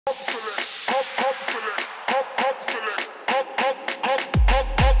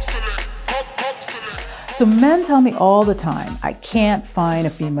So men tell me all the time, I can't find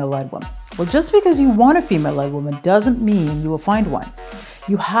a female-led woman. Well, just because you want a female-led woman doesn't mean you will find one.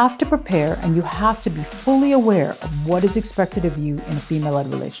 You have to prepare and you have to be fully aware of what is expected of you in a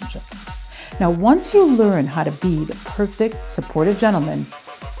female-led relationship. Now, once you learn how to be the perfect, supportive gentleman,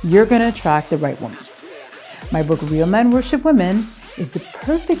 you're going to attract the right woman. My book, Real Men Worship Women, is the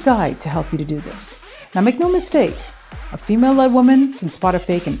perfect guide to help you to do this. Now, make no mistake, a female-led woman can spot a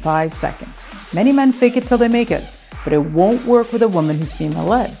fake in 5 seconds. Many men fake it till they make it, but it won't work with a woman who's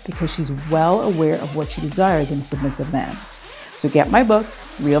female-led because she's well aware of what she desires in a submissive man. So get my book,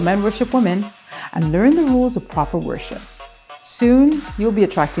 Real Men Worship Women, and learn the rules of proper worship. Soon, you'll be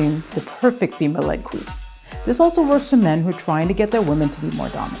attracting the perfect female-led queen. This also works for men who are trying to get their women to be more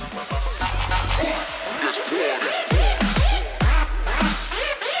dominant.